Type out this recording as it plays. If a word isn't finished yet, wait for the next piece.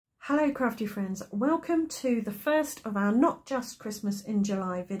Hello crafty friends, welcome to the first of our Not Just Christmas in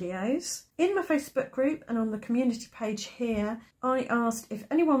July videos. In my Facebook group and on the community page here, I asked if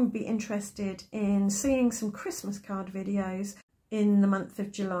anyone would be interested in seeing some Christmas card videos in the month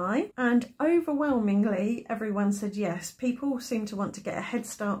of July, and overwhelmingly everyone said yes. People seem to want to get a head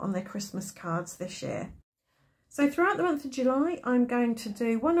start on their Christmas cards this year. So throughout the month of July, I'm going to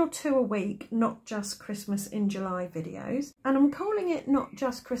do 1 or 2 a week, Not Just Christmas in July videos. And I'm calling it Not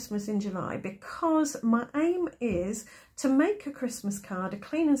Just Christmas in July because my aim is to make a Christmas card, a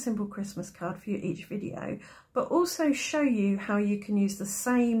clean and simple Christmas card for you each video, but also show you how you can use the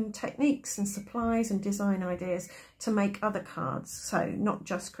same techniques and supplies and design ideas to make other cards. So not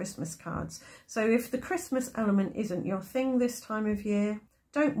just Christmas cards. So if the Christmas element isn't your thing this time of year,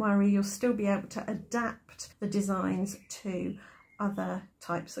 don't worry, you'll still be able to adapt the designs to other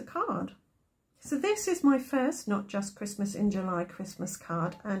types of card. So this is my first Not Just Christmas in July Christmas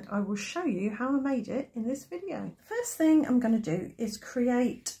card, and I will show you how I made it in this video. First thing I'm going to do is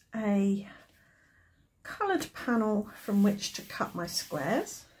create a coloured panel from which to cut my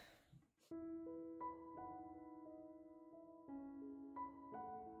squares.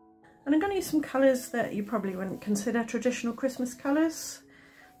 And I'm going to use some colours that you probably wouldn't consider traditional Christmas colours.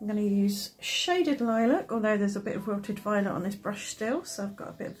 I'm going to use Shaded Lilac, although there's a bit of Wilted Violet on this brush still, so I've got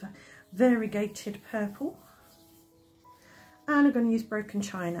a bit of a variegated purple. And I'm going to use Broken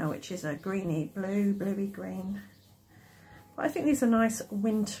China, which is a greeny blue, bluey green. But I think these are nice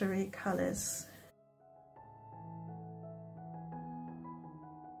wintry colours.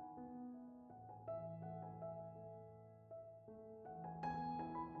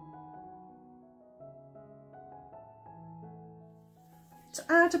 To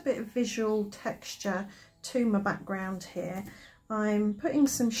add a bit of visual texture to my background here, I'm putting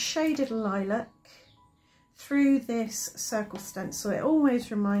some Shaded Lilac through this circle stencil. It always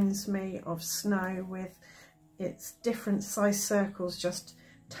reminds me of snow with its different size circles just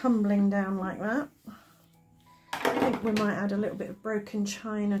tumbling down like that. I think we might add a little bit of Broken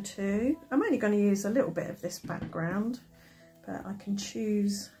China too. I'm only going to use a little bit of this background, but I can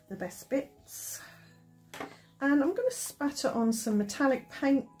choose the best bits. And I'm going to spatter on some metallic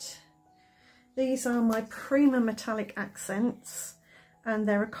paint. These are my Prima metallic accents, and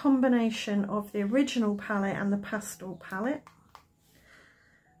they're a combination of the original palette and the pastel palette.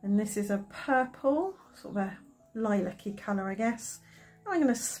 And this is a purple, sort of a lilac-y colour, I guess. I'm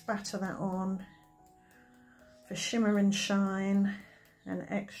going to spatter that on for shimmer and shine and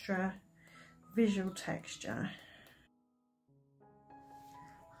extra visual texture.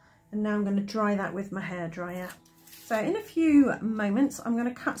 And now I'm going to dry that with my hairdryer. So in a few moments I'm going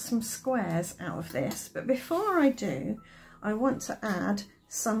to cut some squares out of this, but before I do, I want to add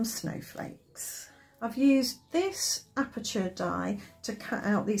some snowflakes. I've used this aperture die to cut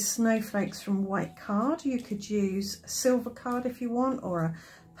out these snowflakes from white card. You could use a silver card if you want, or a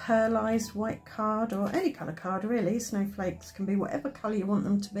pearlized white card, or any colour card really. Snowflakes can be whatever colour you want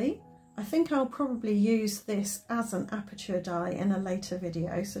them to be. I think I'll probably use this as an aperture die in a later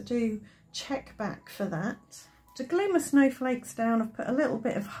video, so do check back for that. To glue my snowflakes down, I've put a little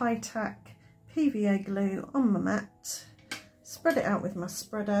bit of high-tack PVA glue on my mat, spread it out with my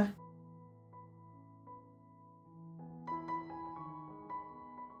spreader.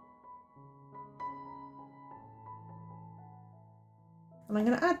 And I'm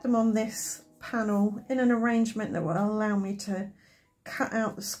going to add them on this panel in an arrangement that will allow me to cut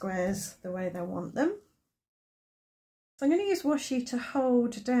out the squares the way they want them. So I'm going to use washi to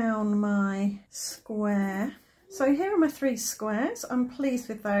hold down my square. So here are my 3 squares. I'm pleased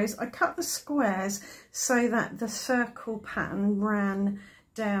with those. I cut the squares so that the circle pattern ran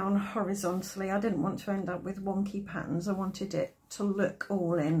down horizontally. I didn't want to end up with wonky patterns. I wanted it to look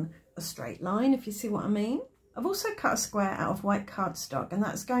all in a straight line, if you see what I mean. I've also cut a square out of white cardstock, and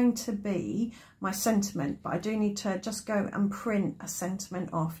that's going to be my sentiment, but I do need to just go and print a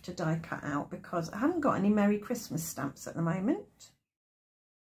sentiment off to die cut out because I haven't got any Merry Christmas stamps at the moment.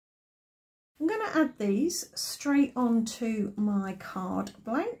 I'm going to add these straight onto my card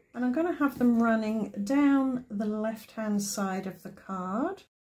blank, and I'm going to have them running down the left hand side of the card.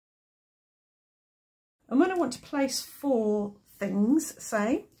 And when I want to place 4 things,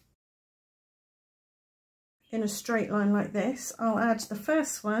 say, in a straight line like this, I'll add the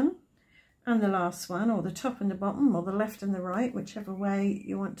first one and the last one, or the top and the bottom, or the left and the right, whichever way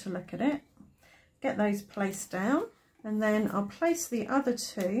you want to look at it. Get those placed down, and then I'll place the other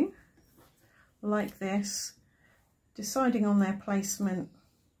 2 like this, deciding on their placement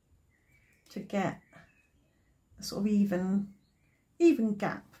to get a sort of even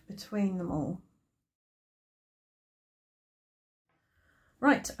gap between them all.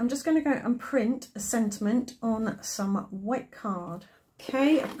 Right, I'm just going to go and print a sentiment on some white card.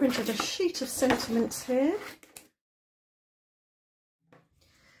 Okay, I've printed a sheet of sentiments here.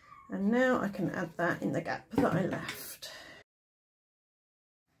 And now I can add that in the gap that I left.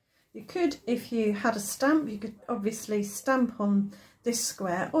 You could, if you had a stamp, you could obviously stamp on this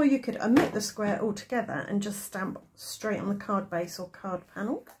square, or you could omit the square altogether and just stamp straight on the card base or card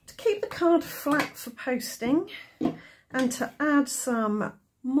panel. To keep the card flat for posting and to add some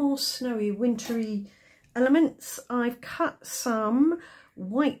more snowy, wintry elements, I've cut some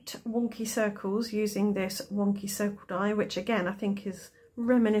white wonky circles using this wonky circle die, which again I think is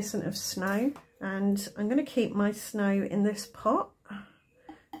reminiscent of snow. And I'm going to keep my snow in this pot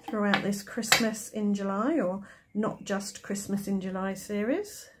throughout this Christmas in July, or Not Just Christmas in July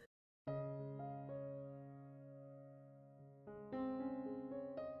series.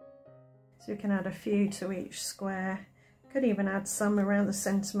 So you can add a few to each square. Could even add some around the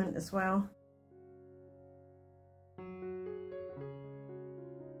sentiment as well.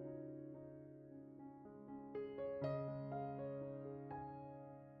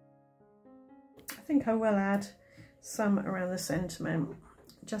 I think I will add some around the sentiment,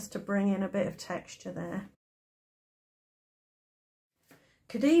 just to bring in a bit of texture there.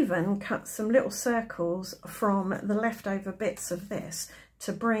 Could even cut some little circles from the leftover bits of this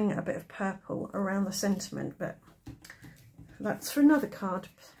to bring a bit of purple around the sentiment, but that's for another card.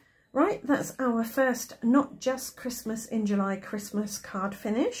 Right, that's our first Not Just Christmas in July Christmas card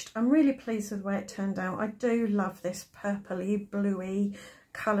finished. I'm really pleased with the way it turned out. I do love this purpley, bluey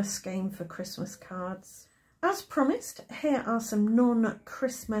colour scheme for Christmas cards. As promised, here are some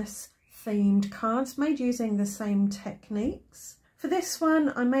non-Christmas themed cards made using the same techniques. For this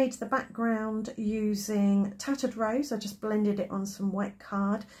one, I made the background using tattered rose. I just blended it on some white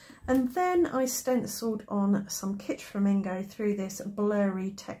card, and then I stenciled on some Kitsch Flamingo through this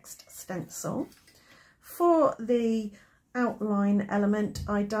blurry text stencil. For the outline element,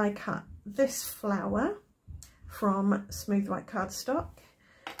 I die cut this flower from smooth white cardstock,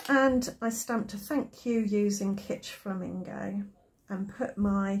 and I stamped a thank you using Kitsch Flamingo and put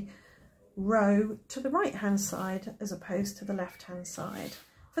my row to the right hand side as opposed to the left hand side.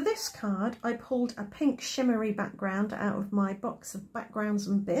 For this card, I pulled a pink shimmery background out of my box of backgrounds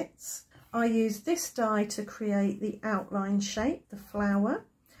and bits. I used this die to create the outline shape, the flower,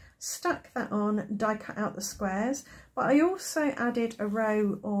 stuck that on, die cut out the squares, but I also added a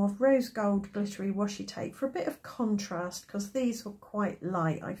row of rose gold glittery washi tape for a bit of contrast, because these were quite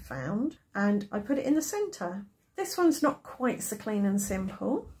light, I found, and I put it in the centre. This one's not quite so clean and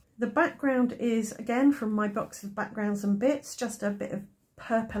simple. The background is again from my box of backgrounds and bits, just a bit of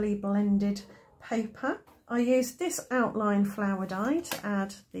purpley blended paper. I used this outline flower die to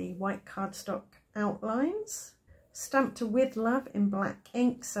add the white cardstock outlines. Stamped to With Love in black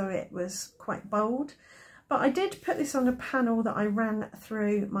ink, so it was quite bold. But I did put this on a panel that I ran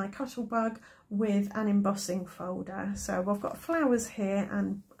through my Cuttlebug with an embossing folder. So I've got flowers here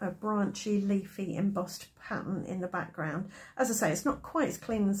and a branchy, leafy embossed pattern in the background. As I say, it's not quite as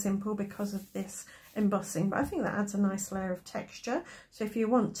clean and simple because of this embossing, but I think that adds a nice layer of texture. So if you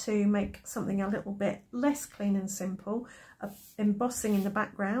want to make something a little bit less clean and simple, embossing in the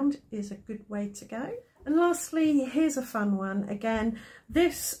background is a good way to go. And lastly, here's a fun one. Again,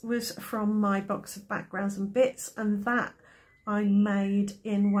 this was from my box of backgrounds and bits, and that I made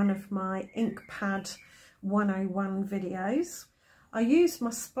in one of my InkPad 101 videos. I used my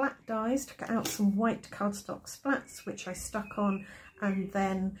splat dies to cut out some white cardstock splats, which I stuck on and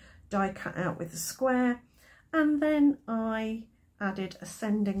then die cut out with a square. And then I added a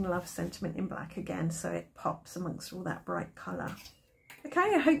Sending Love sentiment in black again, so it pops amongst all that bright colour.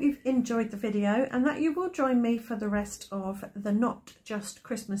 Okay, I hope you've enjoyed the video and that you will join me for the rest of the Not Just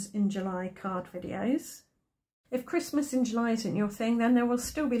Christmas in July card videos. If Christmas in July isn't your thing, then there will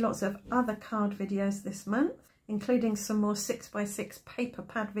still be lots of other card videos this month, including some more 6x6 paper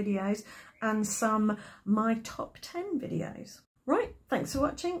pad videos and some My Top 10 videos. Right, thanks for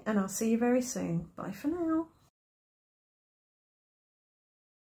watching and I'll see you very soon. Bye for now.